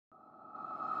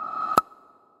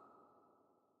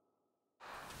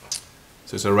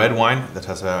So it's a red wine that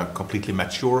has a completely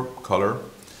mature color.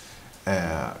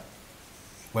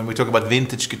 When we talk about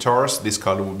vintage guitars, this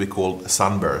color would be called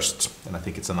Sunburst, and I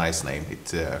think it's a nice name.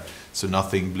 So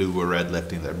nothing blue or red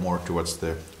left in there, more towards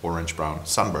the orange-brown.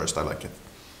 Sunburst, I like it.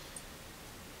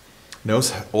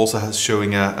 Nose also has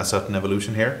showing a certain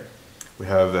evolution here. We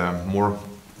have more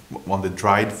on the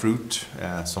dried fruit,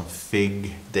 some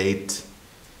fig, date,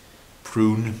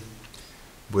 prune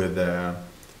with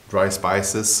dry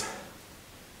spices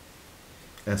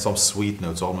and some sweet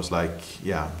notes, almost like,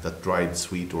 yeah, that dried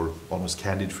sweet or almost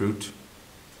candied fruit.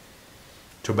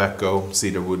 Tobacco,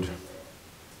 cedar wood,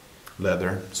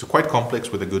 leather. So quite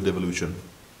complex with a good evolution.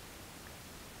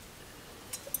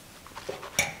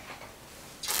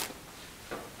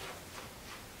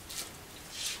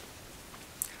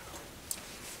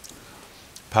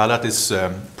 Palate is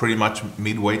pretty much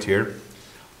mid-weight here.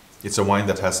 It's a wine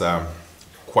that has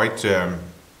quite,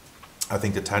 I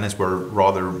think the tannins were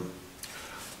rather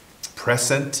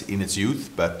present in its youth,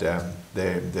 but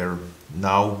they're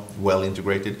now well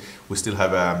integrated. We still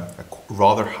have a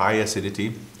rather high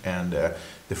acidity, and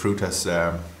the fruit has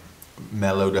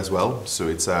mellowed as well. So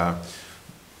it's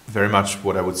very much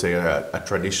what I would say a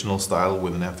traditional style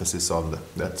with an emphasis on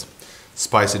that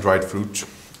spicy dried fruit,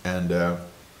 and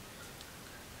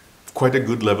quite a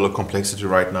good level of complexity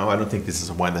right now. I don't think this is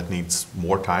a wine that needs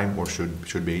more time or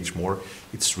should be aged more.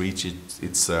 It's reached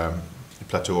its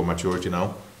plateau of maturity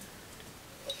now.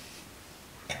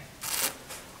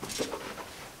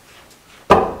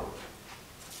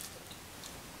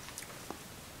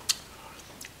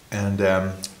 And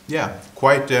yeah,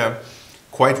 quite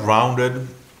rounded,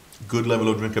 good level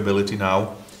of drinkability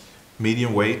now,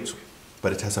 medium weight,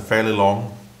 but it has a fairly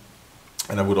long,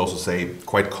 and I would also say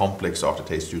quite complex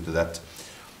aftertaste due to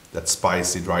that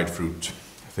spicy dried fruit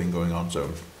thing going on. So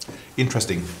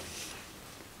interesting.